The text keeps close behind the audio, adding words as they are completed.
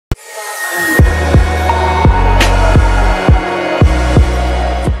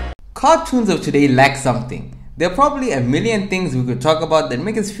Cartoons of today lack something. There are probably a million things we could talk about that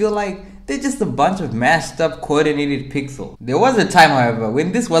make us feel like they're just a bunch of mashed up coordinated pixels. There was a time, however,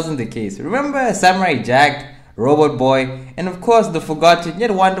 when this wasn't the case. Remember Samurai Jack, Robot Boy, and of course the forgotten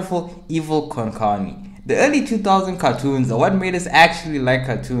yet wonderful Evil Konkani. The early 2000 cartoons are what made us actually like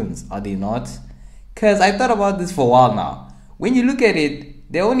cartoons, are they not? Cause I thought about this for a while now. When you look at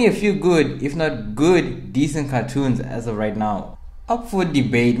it, there are only a few good, if not good, decent cartoons as of right now. Up for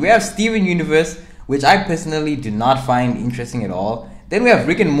debate, we have Steven Universe, which I personally do not find interesting at all. Then we have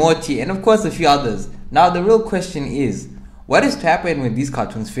Rick and Morty, and of course a few others. Now the real question is, what is to happen when these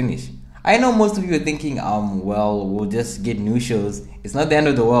cartoons finish? I know most of you are thinking, well, we'll just get new shows. It's not the end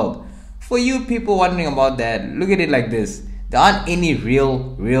of the world. For you people wondering about that, look at it like this. There aren't any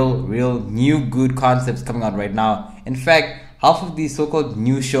real new good concepts coming out right now. In fact, half of these so-called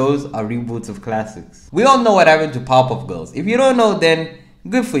new shows are reboots of classics. We all know what happened to Powerpuff Girls. If you don't know, then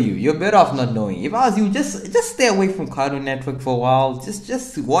good for you. You're better off not knowing. If I was you, just stay away from Cartoon Network for a while.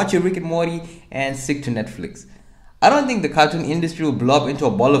 Just watch your Rick and Morty and stick to Netflix. I don't think the cartoon industry will blow up into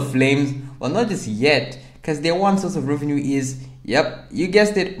a ball of flames. Well, not just yet, because their one source of revenue is, yep, you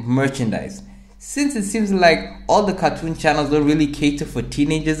guessed it, merchandise. Since it seems like all the cartoon channels don't really cater for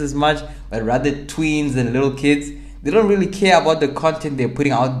teenagers as much, but rather tweens and little kids, they don't really care about the content they're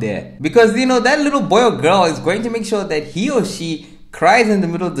putting out there. Because, that little boy or girl is going to make sure that he or she cries in the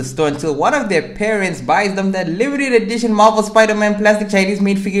middle of the store until one of their parents buys them that limited edition Marvel Spider-Man plastic Chinese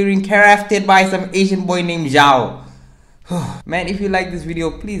made figurine crafted by some Asian boy named Zhao. Man, if you like this video,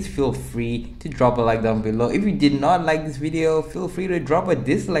 please feel free to drop a like down below. If you did not like this video, feel free to drop a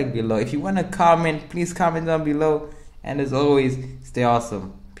dislike below. If you want to comment, please comment down below. And as always, stay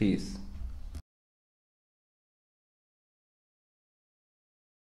awesome. Peace.